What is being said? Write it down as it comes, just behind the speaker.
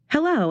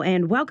Hello,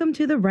 and welcome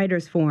to the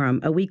Writers Forum,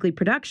 a weekly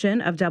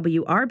production of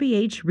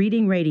WRBH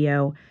Reading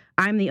Radio.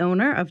 I'm the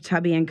owner of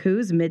Tubby &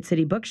 Coo's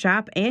Mid-City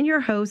Bookshop and your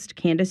host,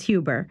 Candace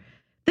Huber.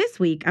 This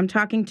week, I'm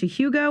talking to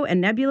Hugo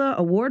and Nebula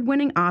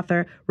award-winning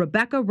author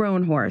Rebecca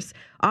Roanhorse,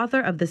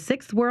 author of the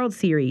Sixth World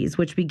series,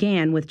 which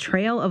began with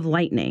Trail of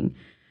Lightning.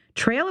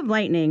 Trail of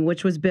Lightning,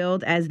 which was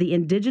billed as the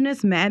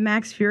indigenous Mad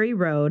Max Fury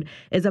Road,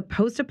 is a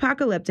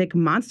post-apocalyptic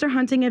monster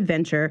hunting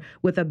adventure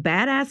with a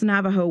badass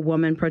Navajo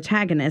woman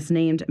protagonist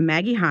named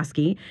Maggie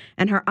Hosky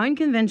and her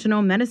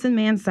unconventional medicine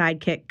man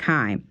sidekick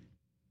Kai.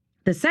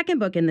 The second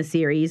book in the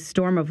series,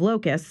 Storm of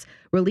Locusts,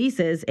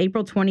 releases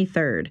April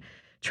 23rd.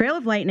 Trail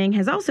of Lightning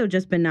has also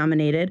just been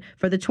nominated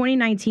for the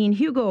 2019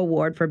 Hugo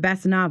Award for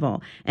Best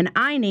Novel, and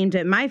I named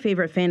it my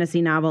favorite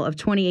fantasy novel of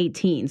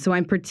 2018, so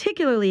I'm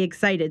particularly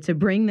excited to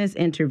bring this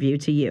interview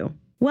to you.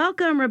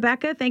 Welcome,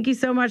 Rebecca. Thank you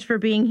so much for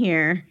being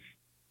here.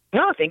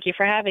 No, thank you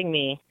for having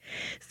me.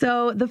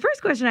 So the first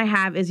question I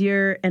have is,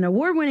 you're an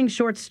award-winning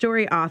short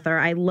story author.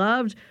 I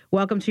loved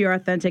Welcome to Your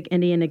Authentic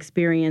Indian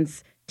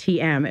Experience,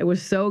 TM. It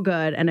was so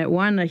good, and it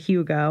won a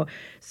Hugo.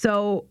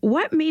 So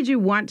what made you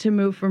want to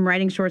move from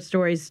writing short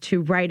stories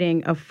to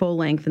writing a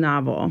full-length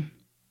novel?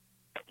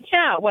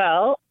 Yeah,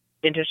 well,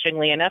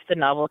 interestingly enough, the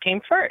novel came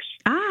first.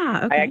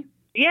 Ah, okay.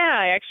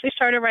 I actually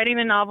started writing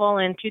the novel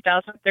in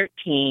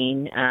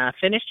 2013,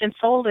 finished and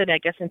sold it, I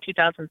guess, in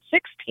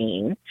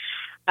 2016.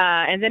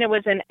 And then it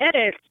was an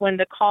edit when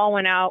the call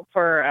went out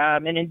for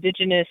an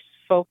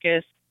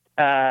indigenous-focused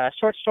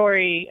short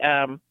story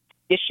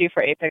issue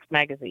for Apex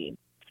Magazine.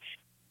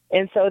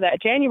 And so that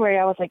January,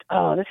 I was like,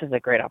 oh, this is a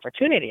great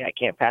opportunity. I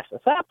can't pass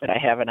this up. And I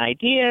have an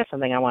idea,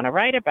 something I want to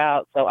write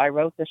about. So I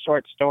wrote the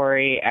short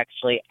story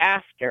actually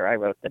after I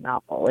wrote the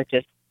novel. It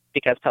just,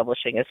 because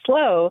publishing is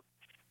slow,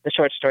 the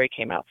short story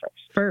came out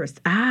first.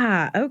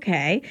 Ah,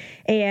 okay.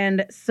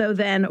 And so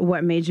then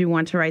what made you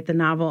want to write the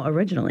novel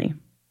originally?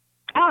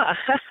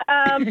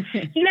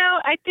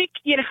 I think,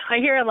 I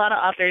hear a lot of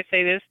authors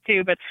say this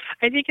too, but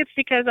I think it's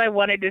because I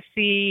wanted to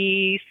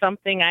see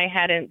something I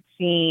hadn't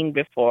seen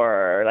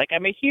before. Like,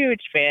 I'm a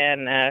huge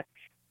fan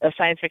of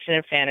science fiction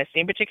and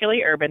fantasy,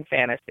 particularly urban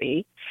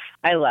fantasy.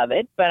 I love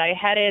it, but I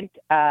hadn't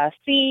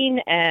seen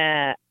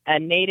a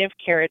native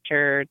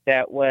character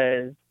that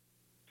was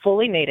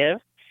fully native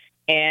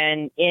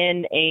and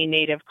in a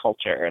native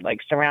culture, like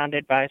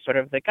surrounded by sort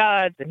of the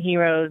gods and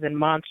heroes and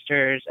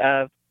monsters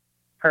of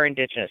her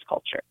indigenous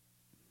culture.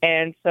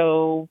 And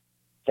so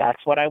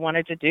that's what I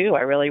wanted to do.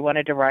 I really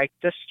wanted to write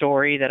the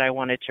story that I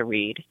wanted to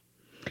read.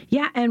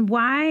 Yeah, and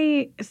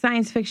why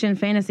science fiction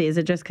fantasy? Is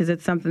it just because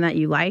it's something that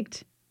you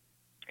liked?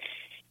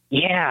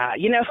 Yeah,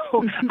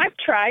 I've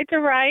tried to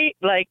write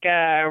like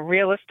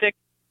realistic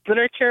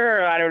literature,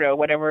 or I don't know,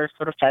 whatever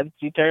sort of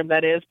fancy term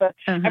that is, but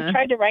I've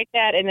tried to write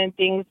that, and then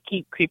things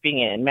keep creeping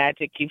in.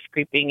 Magic keeps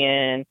creeping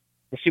in.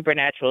 The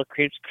supernatural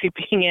keeps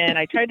creeping in.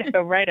 I tried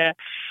to write a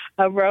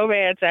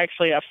romance,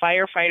 actually, a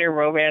firefighter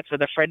romance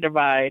with a friend of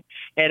mine.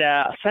 And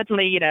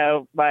suddenly,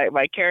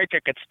 my character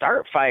could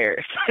start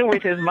fires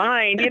with his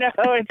mind,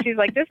 and she's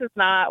like, this is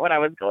not what I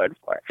was going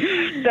for.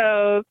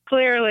 So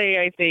clearly,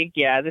 I think,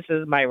 this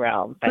is my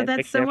realm. But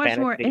that's so much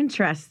more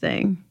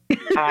interesting.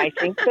 I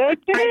think so,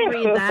 too. I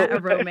read that,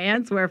 a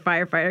romance where a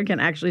firefighter can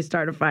actually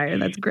start a fire.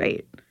 That's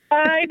great.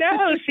 I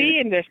know. See,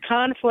 and there's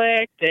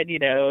conflict, and,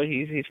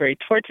 he's very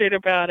tortured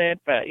about it,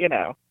 but,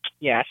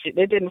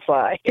 it didn't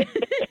fly.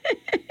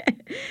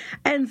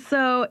 And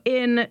so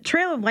in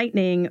Trail of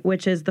Lightning,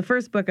 which is the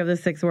first book of the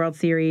Sixth World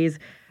series,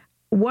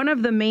 one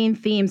of the main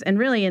themes, and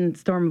really in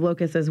Storm of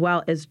Locusts as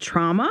well, is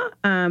trauma.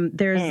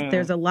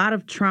 There's a lot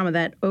of trauma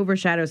that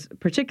overshadows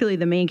particularly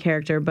the main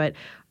character, but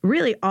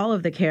really all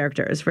of the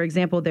characters. For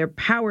example, their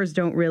powers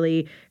don't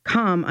really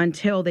come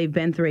until they've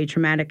been through a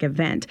traumatic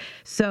event.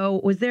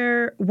 So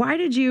why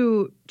did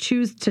you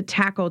choose to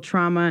tackle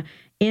trauma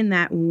in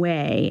that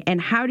way?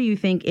 And how do you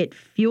think it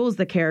fuels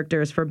the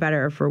characters for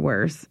better or for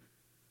worse?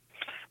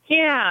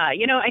 Yeah,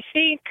 I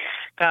think,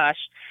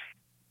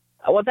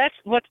 well, that's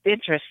what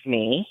interests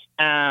me.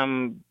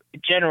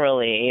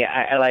 Generally,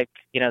 I like,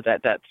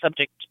 that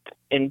subject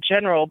in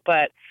general.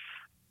 But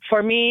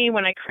for me,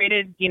 when I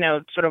created,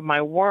 sort of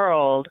my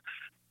world,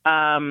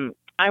 I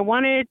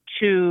wanted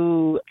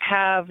to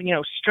have,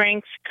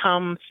 strength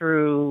come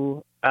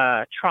through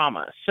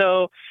trauma.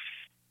 So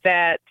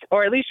that,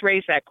 or at least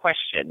raise that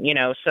question,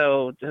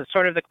 so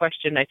sort of the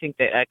question I think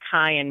that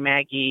Kai and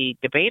Maggie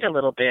debate a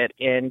little bit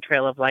in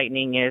Trail of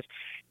Lightning is,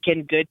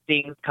 can good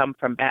things come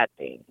from bad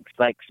things?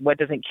 Like, what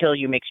doesn't kill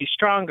you makes you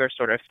stronger,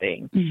 sort of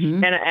thing.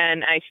 Mm-hmm.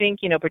 And I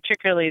think,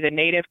 particularly the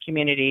Native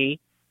community,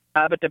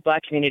 but the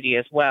Black community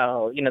as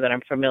well, that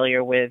I'm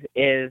familiar with,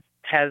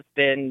 has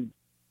been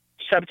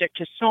subject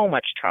to so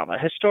much trauma,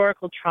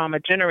 historical trauma,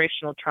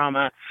 generational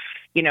trauma,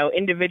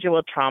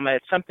 individual trauma.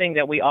 It's something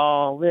that we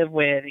all live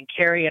with and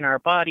carry in our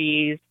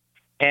bodies,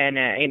 and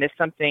it's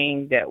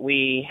something that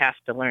we have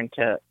to learn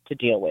to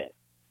deal with.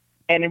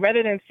 And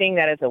rather than seeing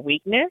that as a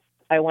weakness,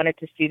 I wanted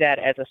to see that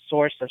as a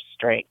source of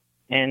strength.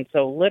 And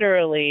so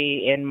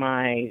literally in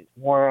my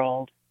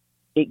world,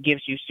 it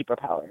gives you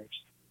superpowers.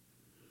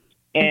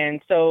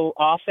 And so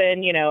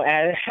often,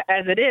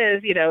 as it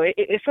is,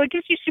 so it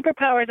gives you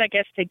superpowers, I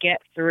guess, to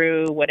get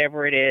through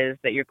whatever it is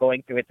that you're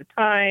going through at the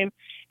time.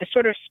 It's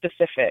sort of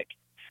specific.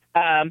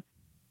 And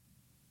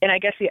I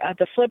guess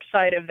the flip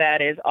side of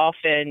that is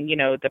often,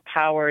 the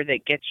power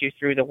that gets you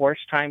through the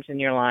worst times in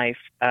your life,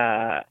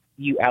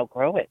 you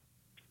outgrow it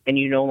and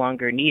you no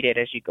longer need it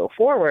as you go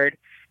forward.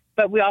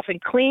 But we often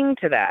cling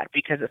to that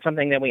because it's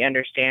something that we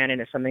understand and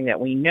it's something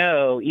that we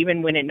know,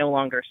 even when it no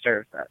longer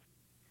serves us.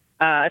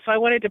 So I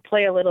wanted to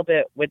play a little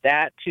bit with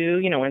that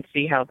too, and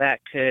see how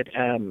that could,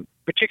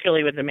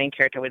 particularly with the main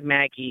character with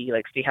Maggie,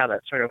 see how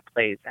that sort of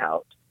plays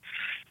out.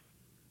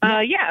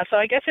 So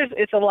I guess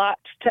it's a lot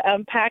to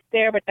unpack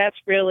there, but that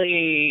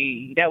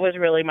was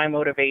really my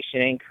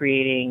motivation in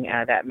creating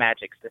that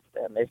magic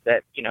system, is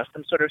that,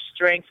 some sort of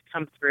strength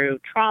come through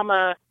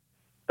trauma,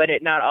 but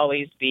it not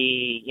always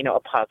be, a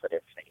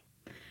positive thing.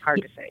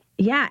 Hard to say.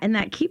 Yeah, and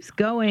that keeps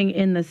going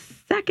in the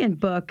second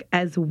book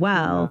as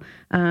well,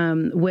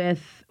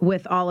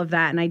 with all of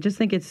that. And I just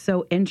think it's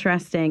so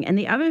interesting. And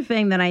the other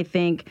thing that I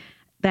think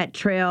that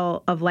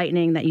Trail of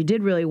Lightning that you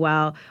did really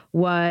well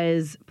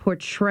was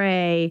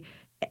portray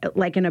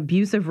like an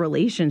abusive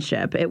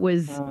relationship. It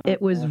was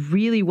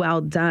really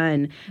well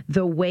done,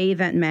 the way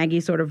that Maggie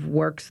sort of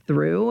works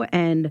through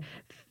and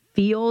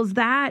feels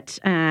that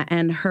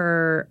and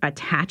her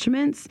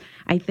attachments.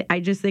 I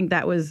just think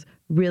that was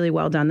really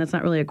well done. That's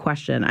not really a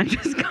question. I'm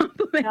just complimenting.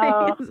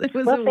 It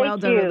was a well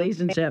done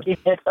relationship.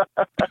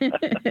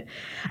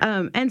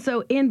 And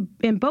so in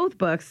both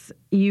books,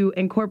 you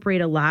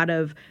incorporate a lot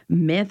of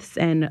myths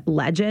and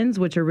legends,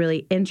 which are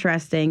really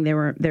interesting.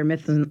 They're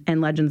myths and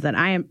legends that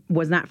I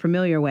was not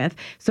familiar with.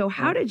 So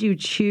how did you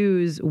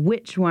choose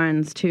which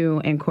ones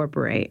to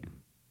incorporate?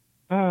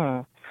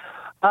 So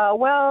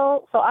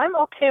I'm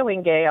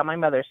Okewenge on my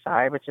mother's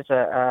side, which is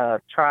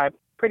a tribe,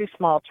 pretty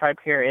small tribe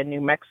here in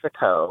New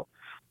Mexico.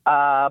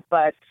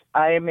 But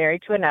I am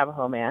married to a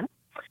Navajo man,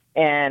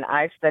 and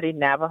I studied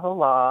Navajo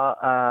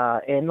law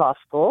in law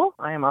school.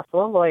 I am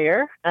also a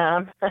lawyer,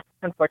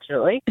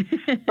 unfortunately.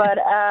 But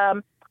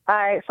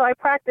I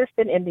practiced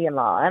in Indian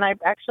law, and I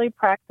actually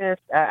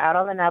practiced out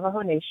on the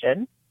Navajo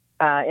Nation.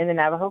 In the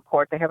Navajo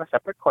court, they have a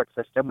separate court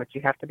system, which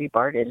you have to be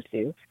barred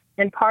into.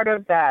 And part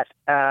of that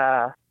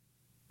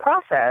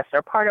process,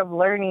 or part of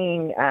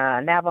learning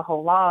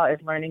Navajo law, is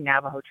learning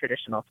Navajo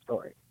traditional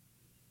stories.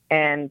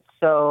 And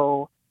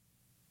so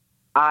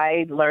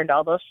I learned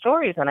all those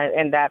stories,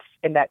 and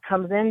that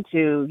comes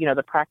into,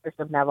 the practice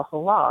of Navajo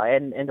law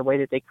and the way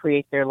that they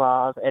create their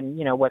laws, and,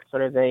 what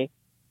sort of they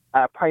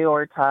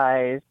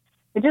prioritize,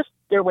 and just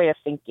their way of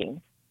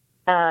thinking.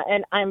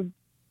 And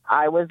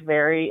I was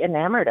very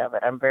enamored of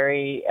it.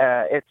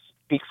 It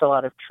speaks a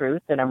lot of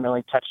truth, and I'm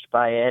really touched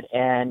by it.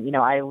 And,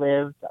 I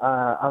lived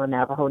on the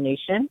Navajo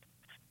Nation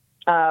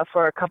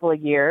for a couple of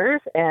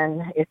years,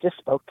 and it just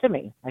spoke to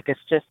me. It's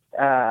just,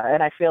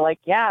 and I feel like,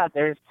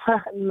 there's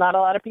not a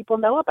lot of people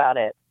know about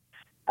it.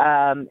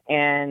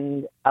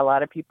 And a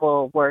lot of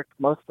people work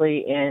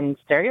mostly in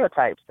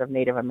stereotypes of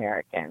Native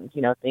Americans,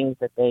 things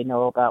that they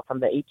know about from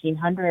the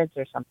 1800s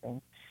or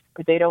something,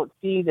 but they don't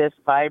see this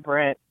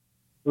vibrant,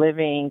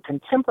 living,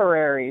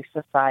 contemporary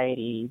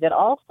society that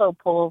also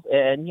pulls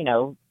in,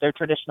 their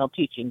traditional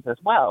teachings as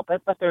well,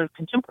 but they're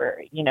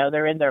contemporary,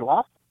 they're in their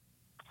law.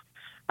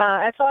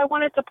 And so I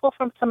wanted to pull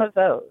from some of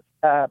those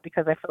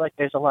because I feel like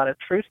there's a lot of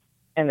truth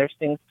and there's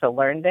things to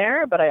learn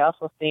there. But I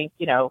also think,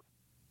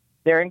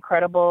 they're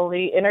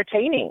incredibly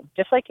entertaining,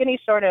 just like any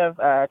sort of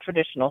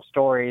traditional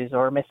stories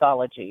or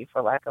mythology,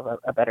 for lack of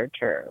a better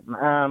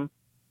term,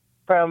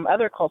 from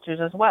other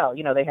cultures as well.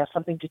 They have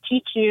something to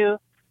teach you,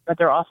 but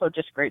they're also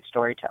just great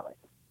storytelling.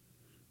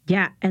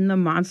 Yeah, and the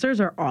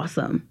monsters are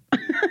awesome.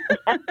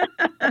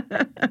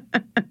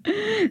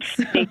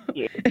 Thank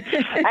you.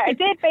 I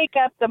did make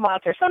up the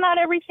monsters. So not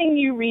everything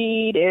you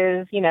read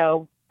is,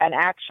 an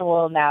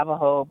actual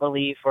Navajo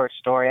belief or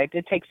story. I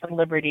did take some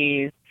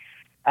liberties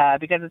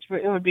because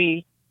it would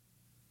be,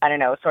 I don't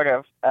know, sort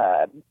of,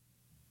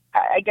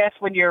 I guess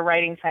when you're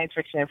writing science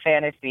fiction and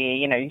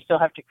fantasy, you still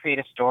have to create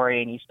a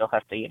story and you still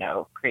have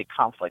to, create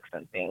conflicts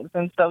and things.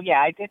 And so,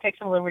 I did take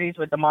some liberties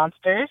with the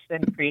monsters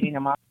and creating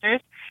the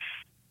monsters.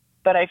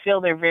 But I feel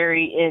they're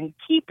very in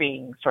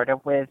keeping sort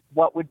of with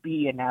what would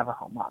be a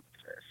Navajo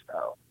monster.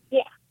 So,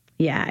 yeah.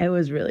 Yeah, it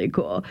was really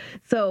cool.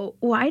 So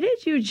why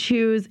did you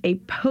choose a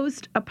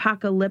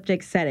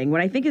post-apocalyptic setting?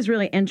 What I think is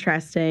really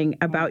interesting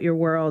about your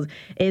world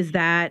is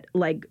that,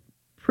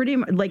 pretty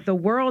much, the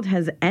world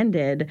has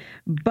ended,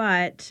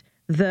 but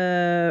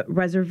the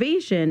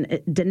reservation,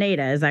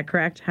 Deneta, is that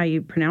correct, how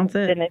you pronounce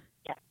it?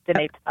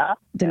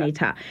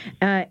 Deneta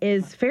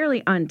is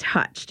fairly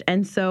untouched.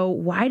 And so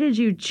why did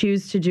you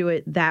choose to do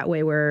it that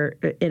way, where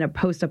in a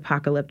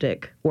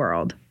post-apocalyptic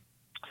world?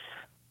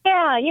 Yeah,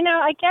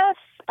 I guess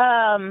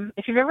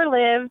if you've ever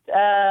lived,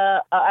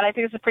 and I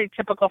think this is pretty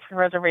typical for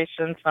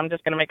reservations, so I'm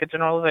just going to make a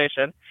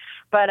generalization.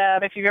 But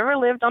if you've ever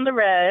lived on the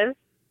res,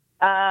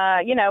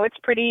 it's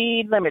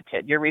pretty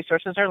limited. Your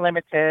resources are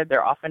limited.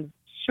 They're often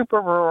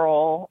super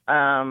rural.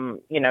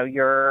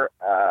 You're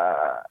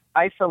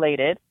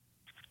isolated.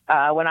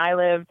 When I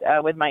lived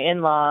with my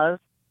in-laws,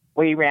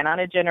 we ran on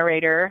a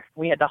generator.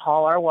 We had to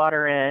haul our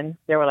water in.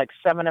 There were like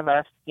 7 of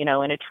us, in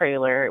a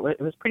trailer.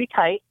 It was pretty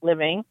tight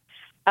living.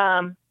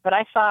 But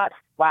I thought,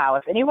 wow,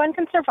 if anyone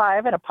can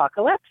survive an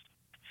apocalypse,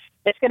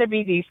 it's going to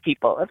be these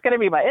people. It's going to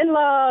be my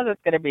in-laws.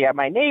 It's going to be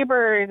my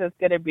neighbors. It's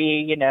going to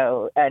be,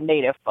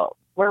 native folk.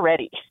 We're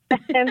ready.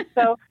 And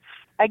so,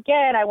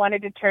 again, I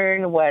wanted to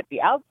turn what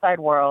the outside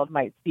world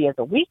might see as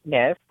a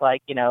weakness,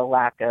 like,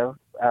 lack of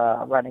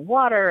running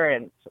water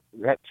and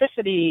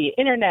electricity,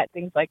 internet,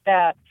 things like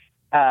that,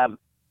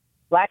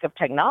 lack of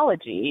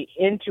technology,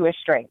 into a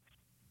strength.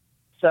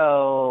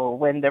 So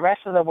when the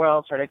rest of the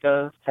world sort of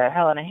goes to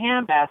hell in a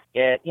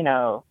handbasket,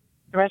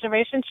 the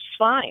reservation's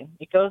fine.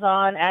 It goes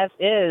on as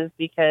is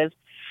because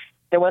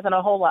there wasn't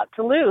a whole lot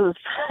to lose.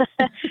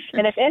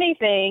 And if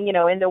anything,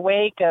 in the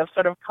wake of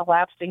sort of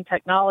collapsing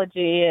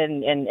technology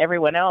and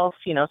everyone else,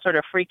 sort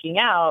of freaking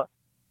out,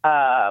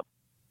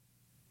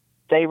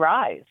 they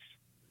rise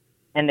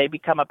and they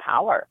become a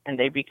power and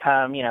they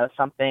become,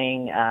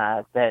 something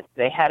that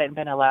they hadn't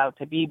been allowed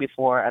to be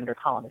before under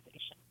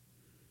colonization.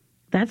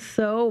 That's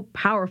so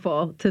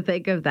powerful to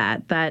think of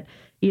that,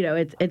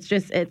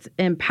 it's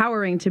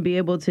empowering to be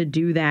able to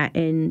do that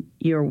in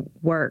your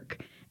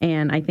work.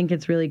 And I think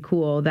it's really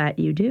cool that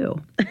you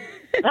do.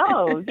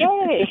 Oh,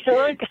 yay.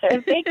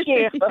 Thank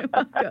you. You're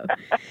welcome.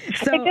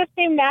 So, it just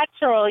seemed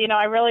natural.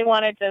 I really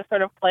wanted to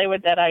sort of play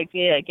with that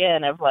idea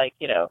again of like,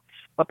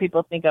 what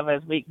people think of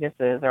as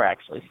weaknesses are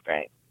actually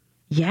strengths.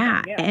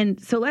 Yeah. And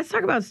so let's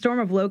talk about Storm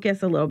of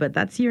Locusts a little bit.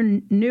 That's your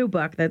new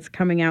book that's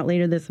coming out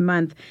later this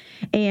month.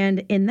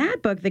 And in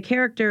that book, the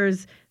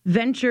characters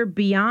venture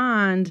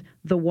beyond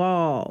the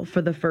wall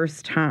for the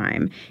first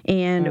time.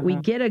 And we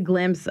get a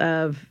glimpse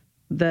of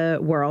the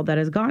world that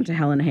has gone to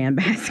hell in a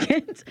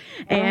handbasket.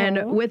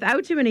 And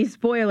without too many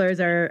spoilers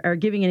or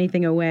giving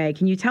anything away,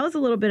 can you tell us a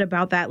little bit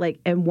about that,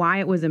 and why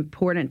it was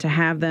important to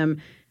have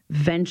them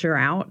venture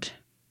out?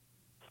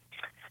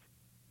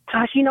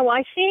 Gosh,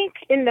 I think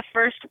in the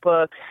first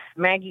book,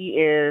 Maggie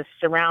is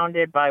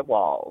surrounded by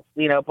walls,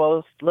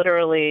 both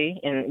literally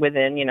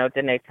within,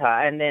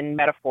 Deneta, and then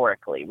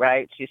metaphorically,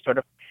 right? She's sort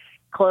of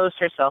closed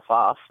herself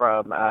off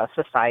from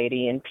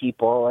society and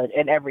people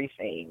and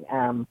everything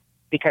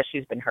because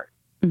she's been hurt.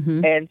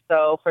 Mm-hmm. And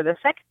so for the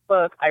second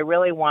book, I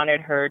really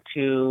wanted her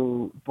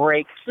to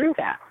break through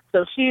that.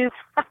 So she's,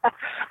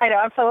 I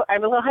know,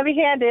 I'm a little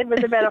heavy-handed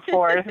with the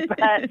metaphors,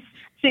 but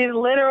she's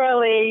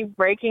literally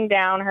breaking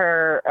down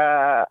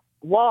her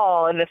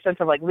wall in the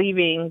sense of like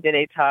leaving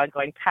Deneta,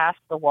 going past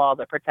the wall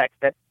that protects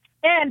it,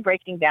 and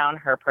breaking down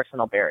her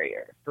personal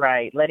barriers,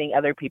 right? Letting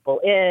other people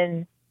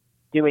in,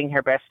 doing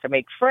her best to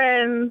make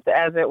friends,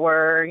 as it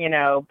were,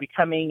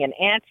 becoming an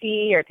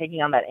auntie or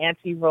taking on that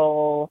auntie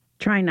role.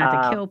 Trying not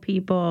to kill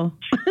people.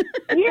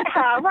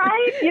 Yeah,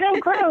 right?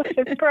 Gross.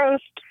 It's gross.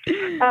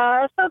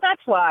 So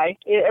that's why.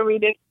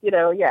 It's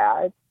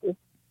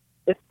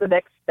the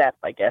next step,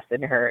 I guess,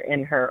 in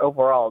her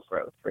overall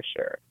growth, for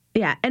sure.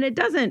 Yeah, and it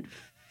doesn't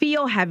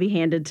feel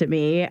heavy-handed to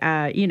me.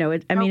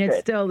 It's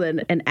still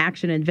an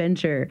action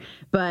adventure,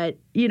 but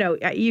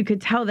you could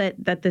tell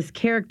that this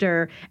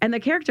character, and the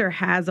character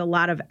has a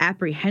lot of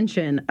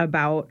apprehension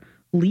about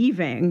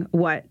leaving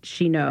what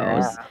she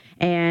knows. Yeah.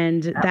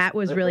 And that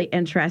was really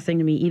interesting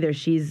to me either.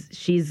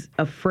 She's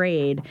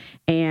afraid,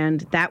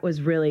 and that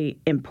was really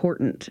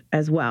important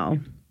as well.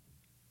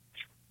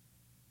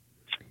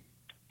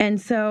 And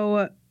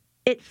so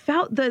it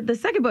felt, the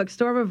second book,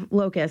 Storm of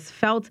Locusts,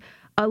 felt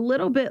a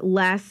little bit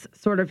less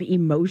sort of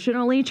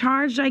emotionally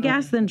charged, I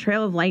guess, than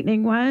Trail of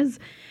Lightning was.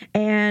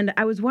 And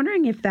I was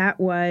wondering if that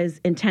was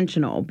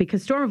intentional,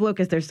 because Storm of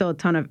Locusts, there's still a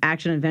ton of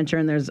action adventure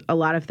and there's a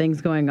lot of things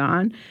going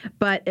on,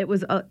 but there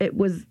was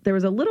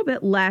a little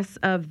bit less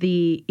of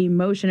the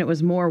emotion. It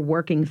was more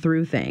working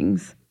through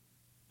things.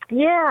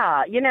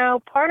 Yeah,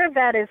 part of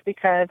that is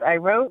because I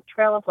wrote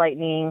Trail of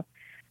Lightning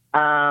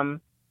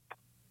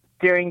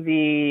during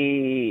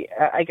the,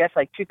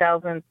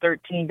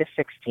 2013 to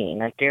 16,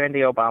 like during the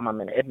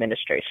Obama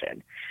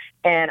administration.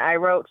 And I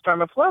wrote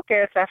Storm of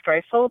Locusts after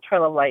I sold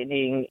Trail of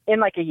Lightning in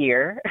like a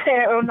year,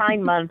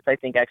 9 months, I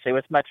think, actually. It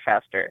was much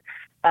faster.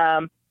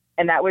 And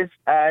that was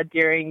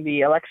during the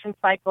election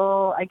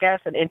cycle, I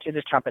guess, and into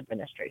the Trump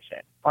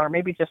administration, or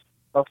maybe just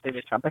mostly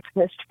the Trump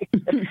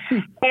administration.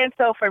 And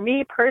so for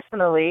me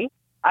personally,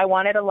 I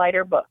wanted a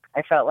lighter book.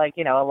 I felt like,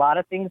 a lot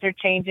of things are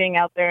changing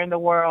out there in the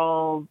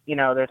world.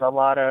 There's a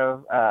lot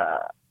of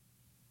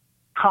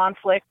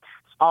conflict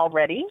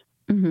already.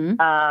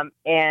 Mm-hmm.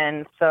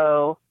 And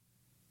so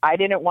I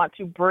didn't want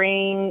to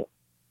bring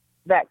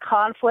that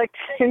conflict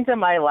into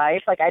my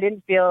life. Like I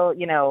didn't feel,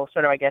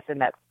 sort of, I guess, in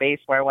that space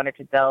where I wanted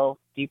to delve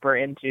deeper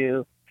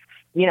into,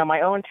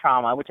 my own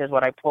trauma, which is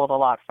what I pulled a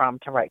lot from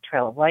to write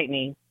Trail of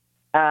Lightning.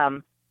 I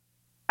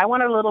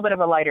wanted a little bit of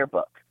a lighter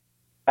book.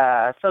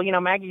 So,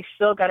 Maggie's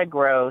still got to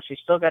grow. She's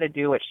still got to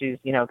do what she's,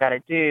 got to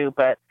do.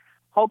 But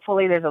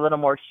hopefully there's a little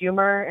more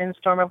humor in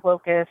Storm of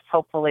Locusts.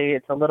 Hopefully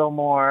it's a little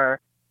more,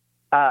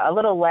 a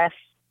little less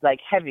like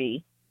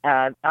heavy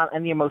on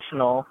the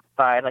emotional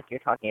side, like you're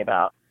talking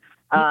about.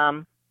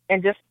 And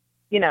just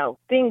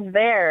things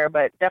there,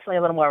 but definitely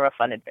a little more of a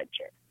fun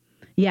adventure.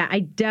 Yeah, I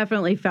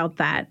definitely felt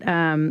that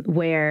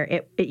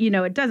where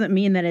it doesn't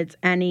mean that it's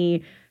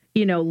any,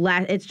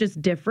 less. It's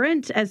just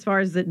different as far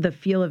as the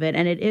feel of it.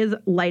 And it is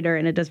lighter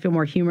and it does feel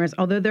more humorous,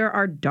 although there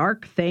are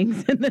dark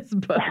things in this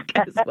book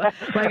as well.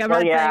 Like, I'm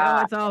not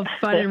saying, it's all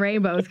fun and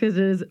rainbows, because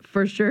it is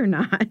for sure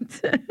not.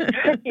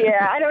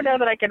 Yeah, I don't know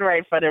that I can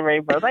write fun and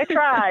rainbows. I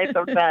try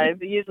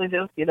sometimes. It usually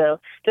just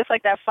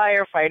like that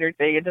firefighter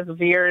thing, it just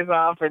veers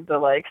off into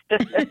like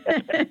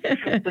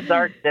the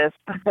darkness.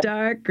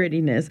 Dark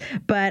grittiness.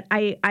 But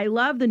I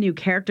love the new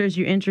characters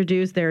you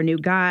introduced. There are new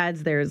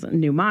gods, there's a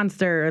new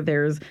monster,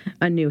 there's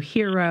a new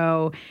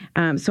hero.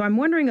 So I'm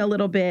wondering a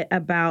little bit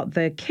about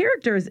the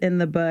characters in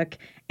the book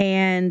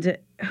and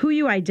who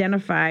you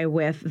identify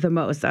with the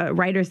most.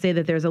 Writers say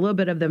that there's a little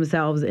bit of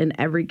themselves in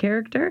every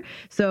character.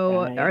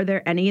 So Are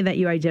there any that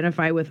you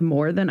identify with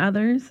more than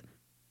others?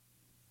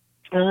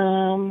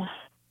 Yeah.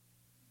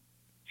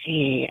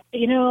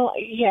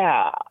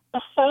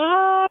 It's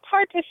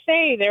hard to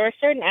say. There are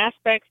certain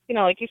aspects,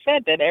 like you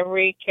said, that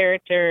every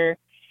character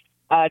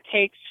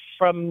takes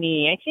from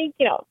me. I think,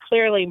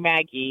 clearly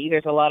Maggie,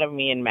 there's a lot of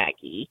me in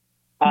Maggie,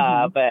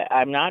 but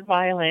I'm not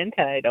violent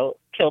and I don't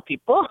kill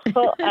people.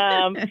 But,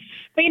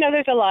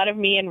 there's a lot of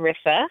me in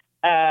Rissa.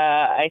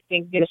 I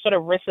think, sort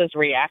of Rissa's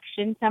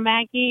reaction to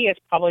Maggie is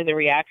probably the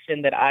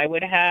reaction that I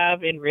would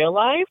have in real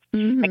life.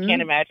 I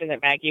can't imagine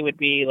that Maggie would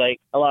be like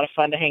a lot of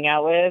fun to hang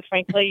out with,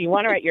 frankly. You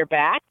want her at your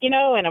back, in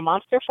a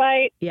monster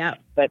fight. Yeah.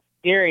 But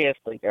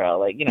seriously,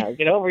 girl,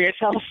 get over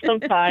yourself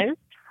sometimes.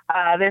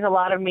 There's a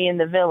lot of me in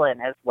the villain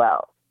as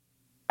well.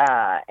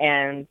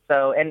 And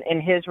so,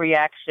 and his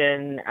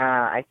reaction,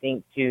 I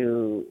think,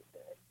 to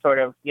sort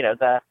of,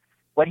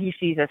 what he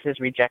sees as his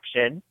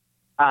rejection,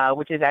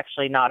 which is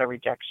actually not a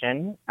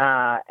rejection,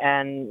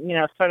 and,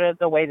 sort of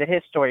the way that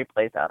his story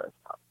plays out as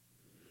well.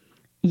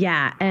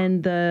 Yeah,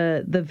 and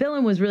the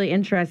villain was really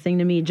interesting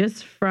to me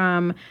just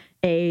from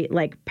a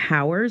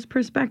powers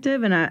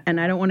perspective, and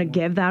I don't want to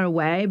give that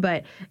away,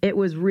 but it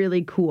was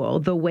really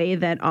cool the way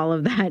that all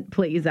of that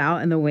plays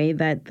out, and the way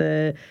that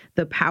the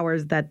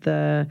powers that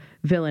the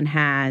villain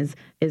has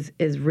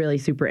is really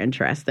super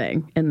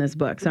interesting in this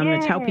book. So I'm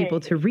going to tell people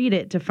to read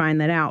it to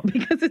find that out,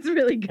 because it's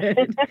really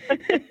good.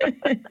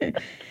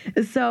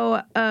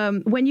 So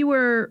when you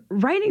were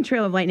writing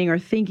Trail of Lightning or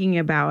thinking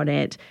about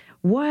it,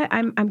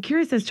 I'm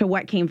curious as to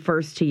what came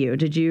first to you.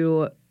 Did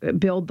you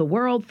build the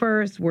world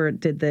first?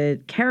 Did the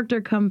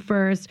character come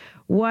first?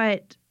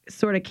 What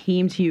sort of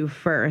came to you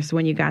first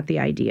when you got the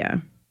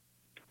idea?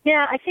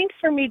 Yeah, I think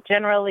for me,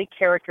 generally,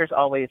 characters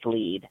always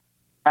lead.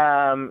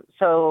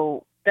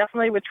 So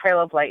definitely with Trail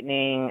of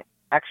Lightning,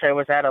 actually, I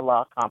was at a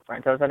law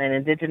conference. I was at an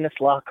Indigenous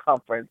law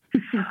conference.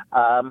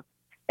 And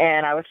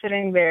I was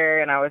sitting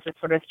there and I was just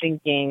sort of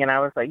thinking, and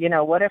I was like,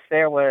 what if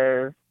there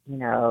was,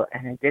 an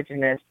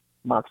Indigenous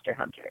monster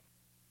hunter?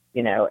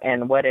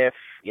 And what if,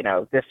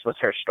 this was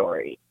her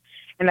story?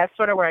 And that's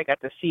sort of where I got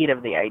the seed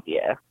of the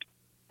idea.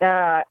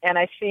 And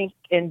I think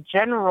in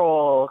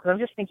general, because I'm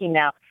just thinking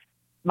now,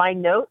 my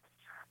notes,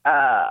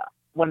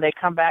 when they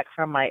come back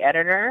from my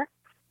editor,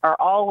 are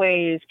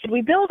always, could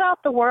we build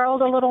out the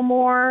world a little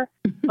more?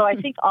 So I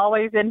think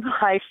always in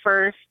my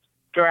first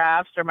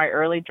drafts or my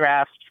early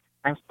drafts,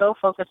 I'm so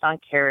focused on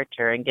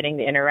character and getting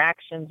the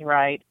interactions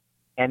right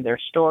and their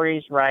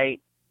stories right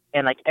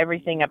and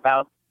everything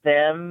about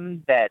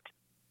them, that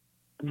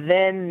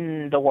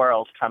then the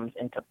world comes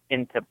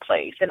into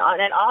place. And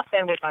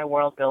often with my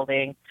world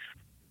building,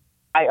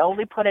 I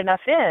only put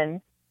enough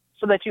in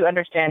so that you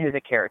understand who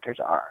the characters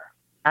are.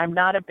 I'm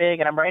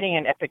writing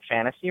an epic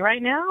fantasy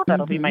right now.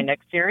 That'll be my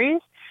next series.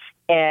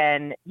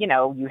 And,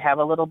 you have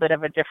a little bit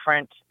of a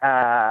different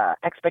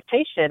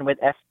expectation with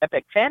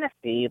epic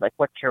fantasy, like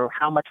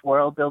how much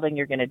world building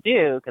you're going to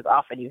do, because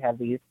often you have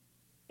these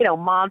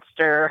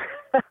monster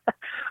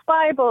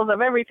Bibles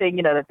of everything,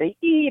 that they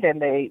eat and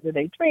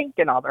they drink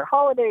and all their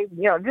holidays,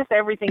 just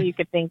everything you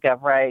could think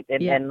of, right?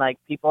 And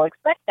people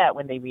expect that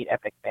when they read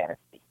epic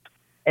fantasy.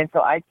 And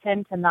so I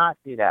tend to not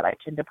do that. I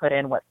tend to put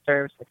in what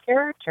serves the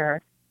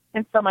character.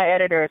 And so my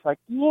editor is like,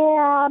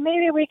 yeah,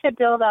 maybe we could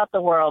build out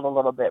the world a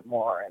little bit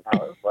more. And I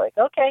was like,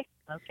 okay,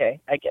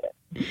 I get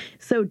it.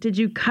 So did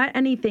you cut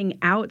anything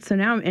out? So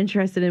now I'm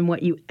interested in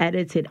what you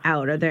edited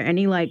out. Are there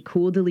any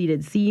cool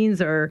deleted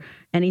scenes or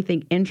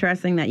anything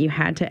interesting that you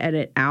had to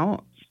edit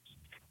out?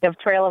 Of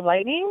Trail of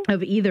Lightning?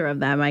 Of either of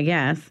them, I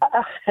guess.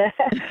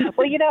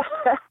 Well,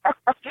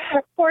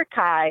 poor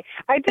Kai.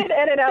 I did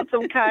edit out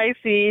some Kai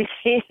scenes.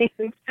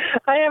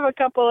 I have a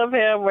couple of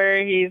him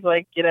where he's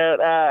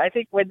I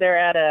think when they're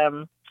at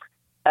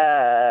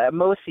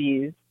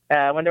Moses,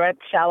 when they're at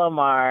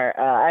Shalimar,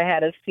 I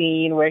had a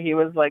scene where he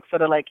was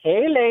sort of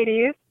hey,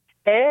 ladies,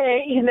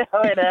 hey, and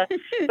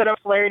sort of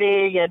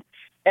flirting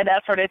and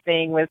that sort of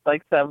thing with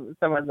some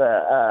of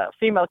the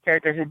female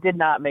characters who did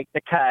not make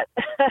the cut.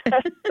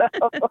 So,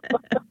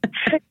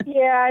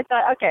 yeah, I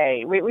thought,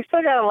 okay, we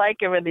still gotta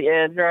like him in the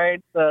end,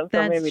 right? So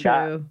maybe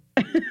true.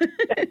 Not.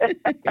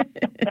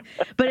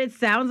 But it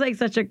sounds like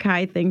such a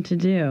Kai thing to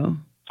do.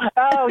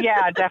 Oh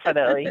yeah,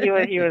 definitely. He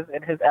was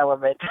in his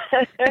element.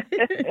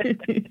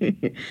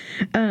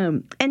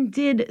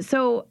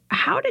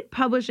 How did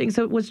publishing,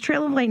 so was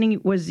Trail of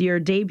Lightning was your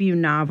debut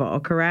novel,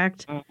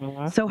 correct?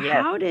 So Yes.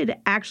 how did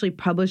actually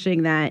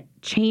publishing that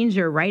change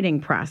your writing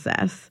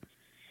process?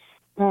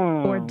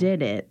 Or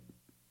did it?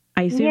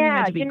 I assume you had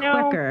Yeah, to be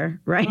quicker,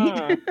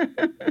 right?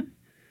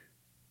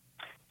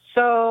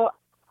 So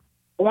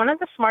one of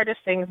the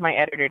smartest things my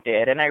editor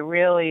did, and I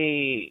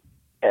really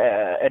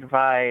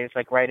advise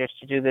like writers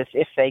to do this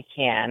if they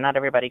can. Not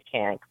everybody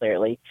can,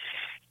 clearly.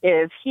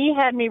 Is he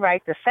had me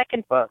write the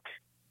second book,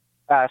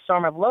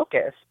 Storm of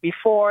Locusts,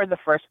 before the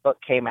first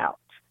book came out.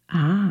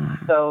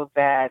 So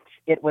that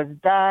it was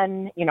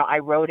done, I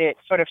wrote it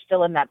sort of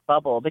still in that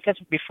bubble, because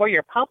before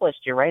you're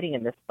published, you're writing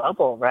in this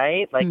bubble,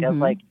 right? Like, of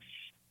like,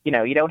 you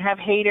don't have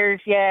haters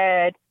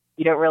yet.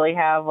 You don't really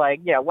have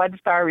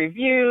 1-star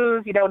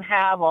reviews. You don't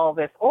have all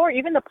this, or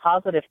even the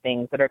positive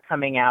things that are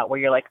coming out where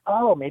you're like,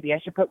 oh, maybe I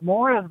should put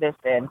more of this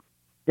in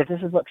because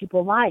this is what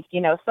people like,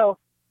 So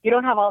you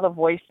don't have all the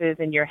voices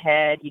in your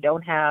head. You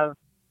don't have,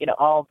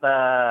 all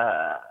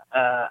the,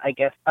 I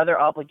guess, other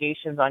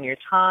obligations on your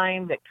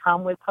time that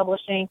come with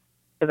publishing.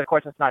 Because, of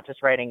course, it's not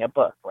just writing a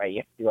book, right? You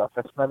have to do all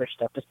sorts of other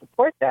stuff to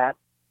support that.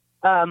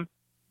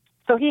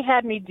 So he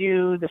had me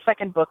do the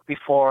second book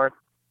before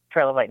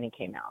Trail of Lightning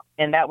came out,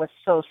 and that was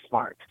so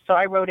smart. So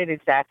I wrote it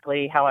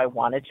exactly how I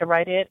wanted to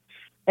write it.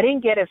 I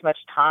didn't get as much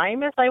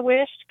time as I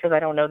wished, because I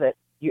don't know that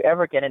you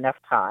ever get enough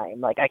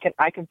time. Like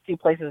I can see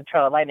places in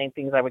Trail of Lightning,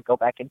 things I would go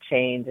back and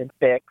change and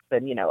fix,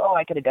 and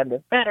I could have done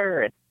this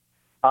better and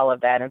all of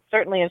that. And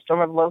certainly in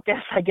Storm of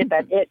Locusts, I get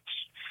that itch,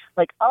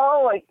 like,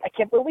 oh, I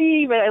can't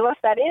believe it. I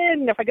left that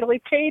in. If I could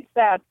only change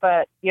that,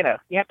 but you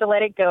have to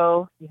let it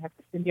go. You have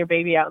to send your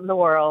baby out in the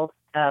world,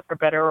 for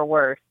better or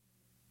worse.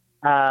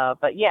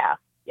 But yeah,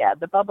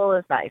 the bubble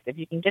is nice. If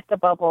you can get the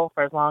bubble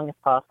for as long as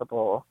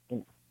possible,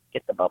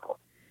 get the bubble.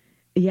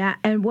 Yeah.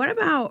 And what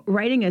about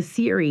writing a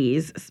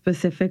series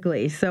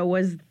specifically? So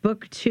was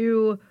book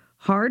 2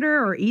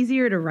 harder or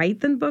easier to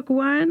write than book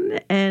 1?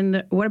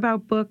 And what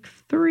about book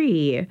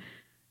 3,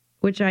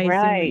 which I assume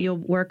that you'll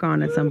work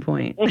on at some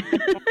point?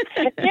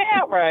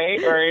 Yeah,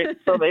 right.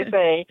 So they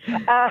say.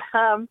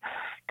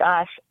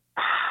 Gosh,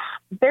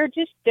 they're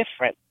just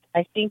different.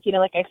 I think,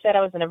 like I said,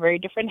 I was in a very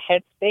different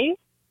headspace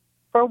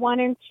for 1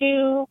 and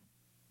 2.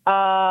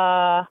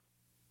 I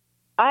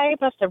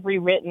must have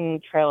rewritten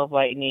Trail of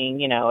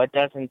Lightning, a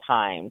dozen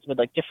times with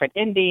like different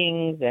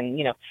endings.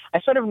 And,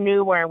 I sort of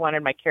knew where I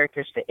wanted my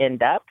characters to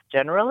end up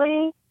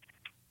generally.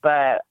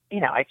 But,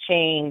 I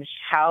changed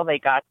how they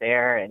got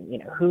there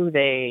and, who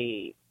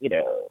they,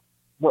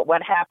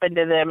 what happened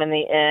to them in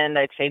the end.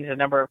 I changed a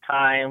number of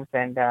times,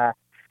 and I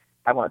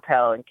won't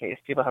tell in case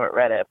people haven't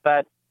read it.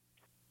 But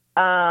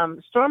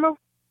Storm of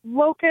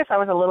Locusts, I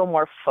was a little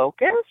more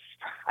focused.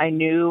 I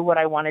knew what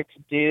I wanted to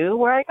do.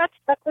 Where I got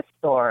stuck with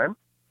Storm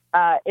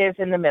is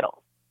in the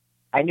middle.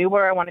 I knew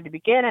where I wanted to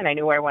begin and I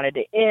knew where I wanted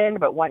to end,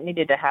 but what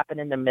needed to happen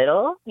in the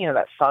middle,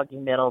 that soggy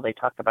middle they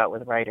talk about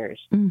with writers.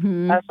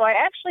 So I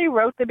actually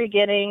wrote the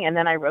beginning and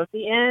then I wrote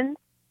the end.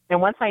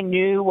 And once I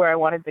knew where I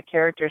wanted the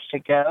characters to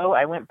go,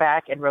 I went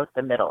back and wrote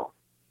the middle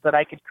so that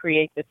I could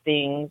create the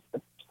things,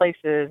 the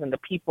places and the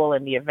people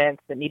and the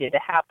events that needed to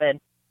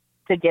happen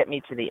to get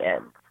me to the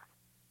end.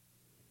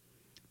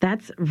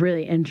 That's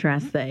really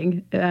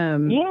interesting.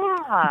 And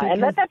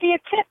let that be a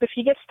tip. If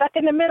you get stuck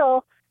in the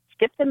middle,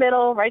 skip the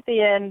middle, write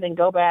the end, and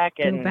go back.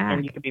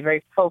 And you can be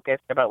very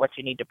focused about what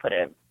you need to put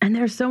in. And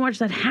there's so much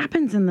that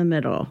happens in the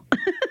middle.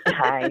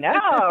 I know,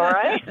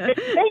 right?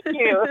 Thank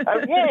you.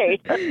 Okay.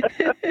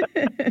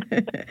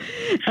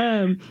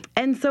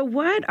 And so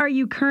what are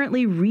you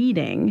currently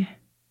reading?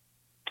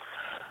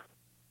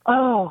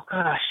 Oh,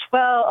 gosh.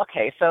 Well,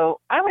 okay. So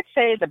I would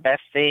say the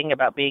best thing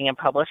about being in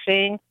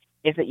publishing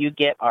is that you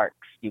get arcs.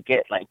 You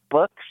get like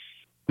books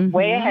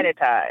way ahead of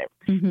time,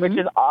 which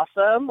is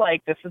awesome.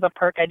 Like, this is a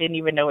perk I didn't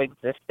even know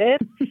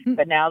existed.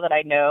 But now that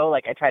I know,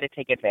 like, I try to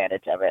take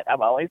advantage of it.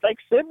 I'm always like,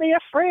 send me a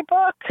free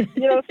book, 6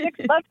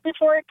 months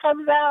before it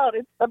comes out.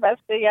 It's the best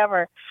thing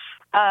ever.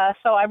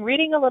 So I'm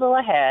reading a little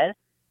ahead.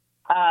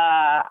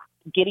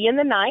 Gideon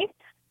the Ninth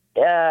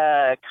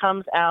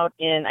comes out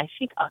in, I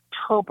think,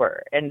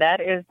 October. And that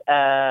is,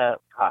 I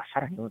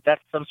don't know,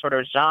 that's some sort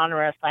of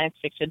genre, science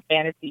fiction,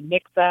 fantasy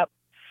mix-up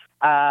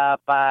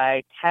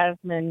by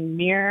Tasman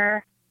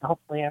Mir.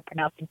 Hopefully I'm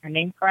pronouncing her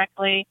name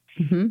correctly.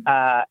 And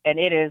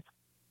it is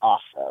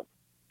awesome.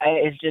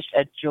 It is just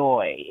a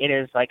joy. It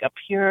is like a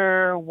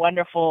pure,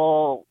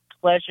 wonderful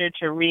pleasure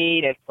to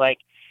read. It's like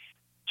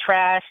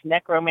trash,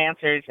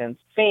 necromancers in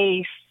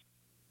space,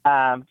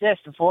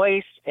 just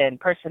voice and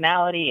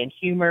personality and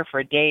humor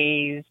for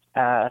days.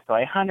 So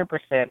I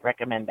 100%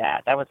 recommend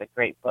that. That was a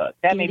great book.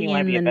 That made me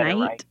want to be a better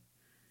writer.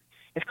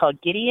 It's called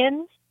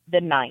Gideon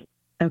the Ninth.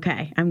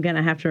 Okay. I'm going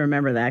to have to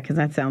remember that because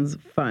that sounds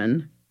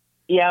fun.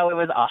 Yeah, it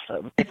was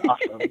awesome. It's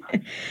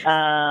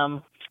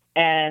awesome.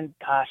 And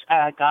gosh,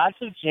 Gods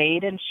of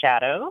Jade and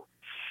Shadow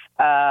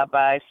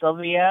by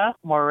Sylvia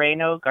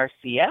Moreno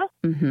Garcia.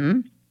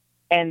 And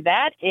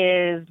that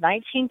is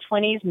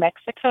 1920s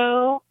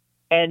Mexico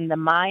and the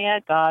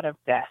Maya god of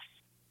death.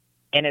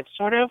 And it's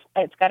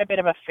got a bit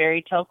of a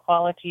fairy tale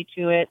quality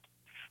to it,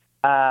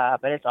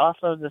 but it's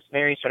also this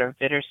very sort of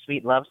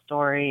bittersweet love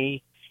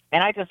story.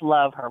 And I just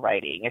love her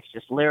writing. It's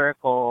just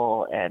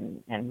lyrical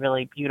and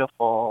really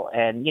beautiful.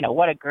 And,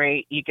 what a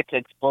great, you get to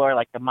explore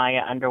like the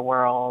Maya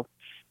underworld,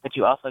 but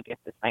you also get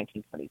this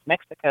 1920s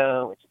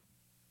Mexico, which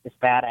is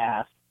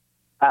badass.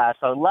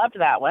 So I loved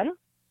that one.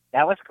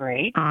 That was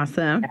great.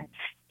 Awesome.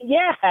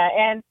 Yeah.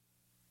 And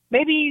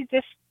maybe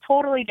just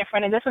totally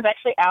different. And this is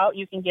actually out.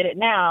 You can get it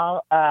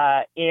now,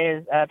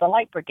 is The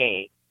Light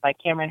Brigade by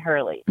Cameron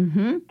Hurley.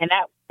 Mm-hmm. And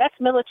that's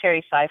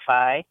military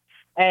sci-fi.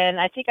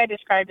 And I think I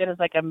described it as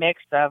like a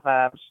mix of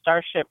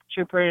Starship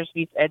Troopers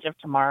meets Edge of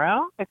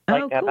Tomorrow. It's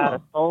like cool. about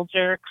a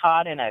soldier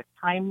caught in a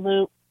time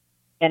loop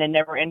in a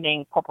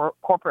never-ending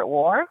corporate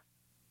war.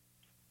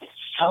 It's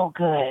so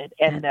good,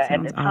 and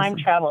the time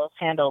travel is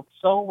handled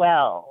so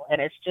well,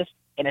 and it's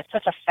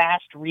such a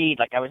fast read.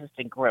 Like I was just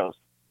engrossed.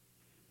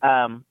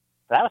 So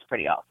that was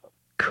pretty awesome.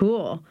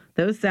 Cool.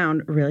 Those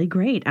sound really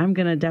great. I'm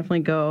gonna definitely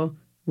go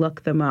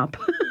look them up.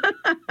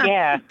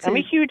 Yeah, I'm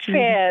a huge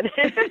fan.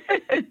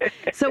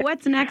 So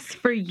what's next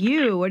for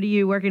you? What are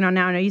you working on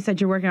now? I know you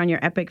said you're working on your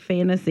epic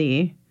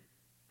fantasy.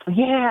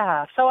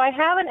 Yeah, so I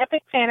have an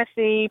epic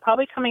fantasy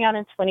probably coming out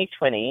in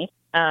 2020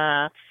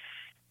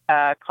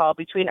 called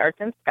Between Earth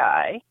and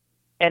Sky.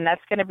 And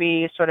that's going to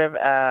be sort of,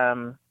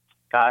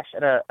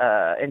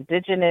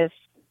 indigenous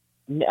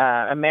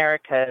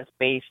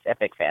Americas-based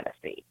epic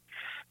fantasy.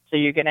 So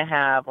you're going to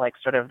have like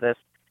sort of this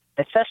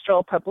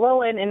ancestral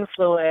Puebloan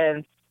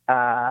influence,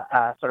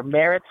 sort of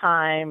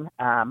maritime,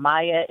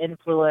 Maya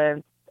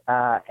influence,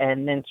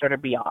 and then sort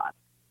of beyond.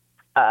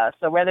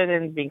 So rather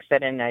than being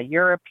set in a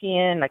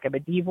European, like a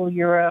medieval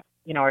Europe,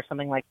 or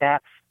something like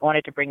that, I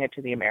wanted to bring it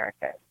to the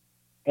Americas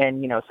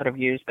and, sort of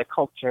use the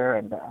culture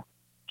and the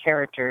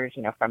characters,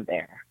 from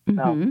there. Mm-hmm.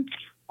 So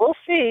we'll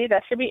see.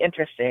 That should be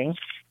interesting.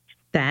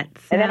 And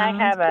then I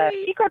have a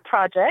secret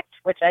project,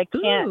 which I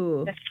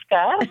can't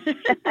discuss,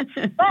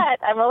 but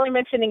I'm only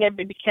mentioning it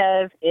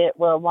because it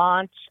will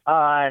launch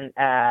on,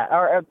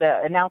 or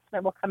the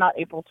announcement will come out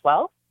April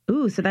 12th.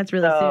 Ooh, so that's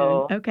really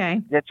soon.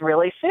 Okay. It's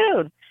really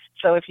soon.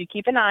 So if you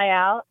keep an eye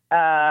out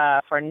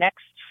for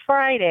next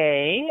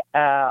Friday,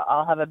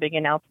 I'll have a big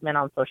announcement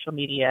on social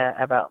media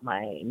about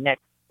my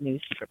next new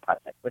secret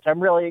project, which I'm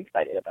really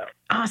excited about.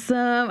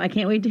 Awesome. I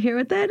can't wait to hear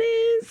what that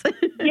is.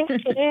 Yes,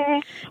 it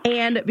is.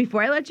 And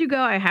before I let you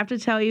go, I have to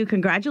tell you,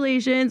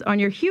 congratulations on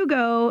your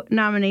Hugo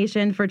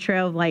nomination for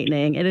Trail of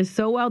Lightning. It is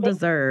so well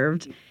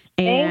deserved.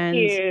 And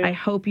thank you. I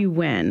hope you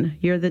win.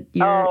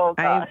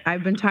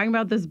 I've been talking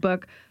about this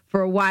book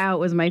for a while. It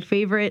was my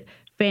favorite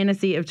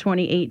fantasy of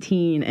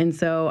 2018, and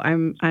so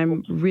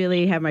I'm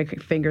really have my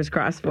fingers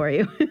crossed for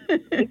you.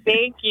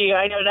 Thank you.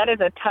 I know that is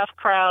a tough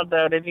crowd,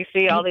 though. Did you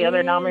see all the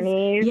other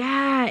nominees?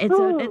 Yeah,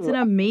 it's an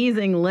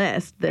amazing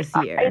list this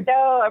year. I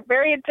know. I'm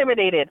very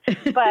intimidated,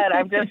 but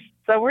I'm just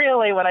so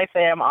really when I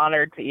say I'm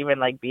honored to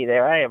even be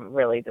there, I am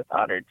really just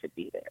honored to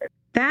be there.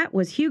 That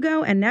was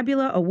Hugo and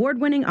Nebula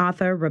award-winning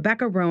author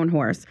Rebecca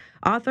Roanhorse,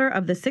 author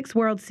of the Six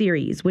World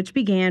series, which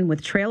began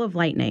with Trail of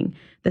Lightning.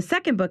 The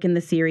second book in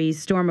the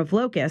series, Storm of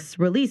Locusts,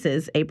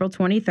 releases April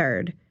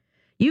 23rd.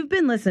 You've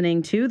been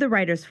listening to The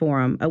Writers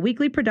Forum, a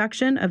weekly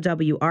production of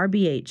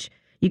WRBH.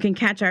 You can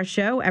catch our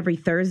show every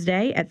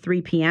Thursday at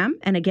 3 p.m.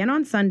 and again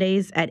on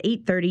Sundays at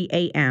 8:30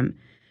 a.m.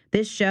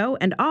 This show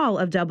and all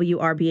of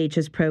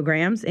WRBH's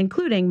programs,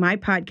 including my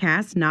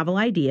podcast, Novel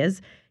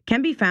Ideas,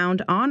 can be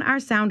found on our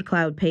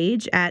SoundCloud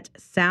page at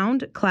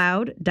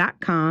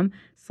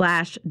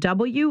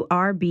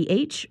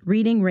soundcloud.com/WRBH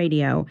Reading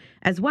Radio,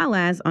 as well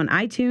as on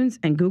iTunes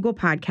and Google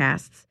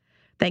Podcasts.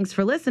 Thanks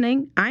for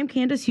listening. I'm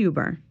Candace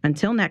Huber.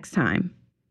 Until next time.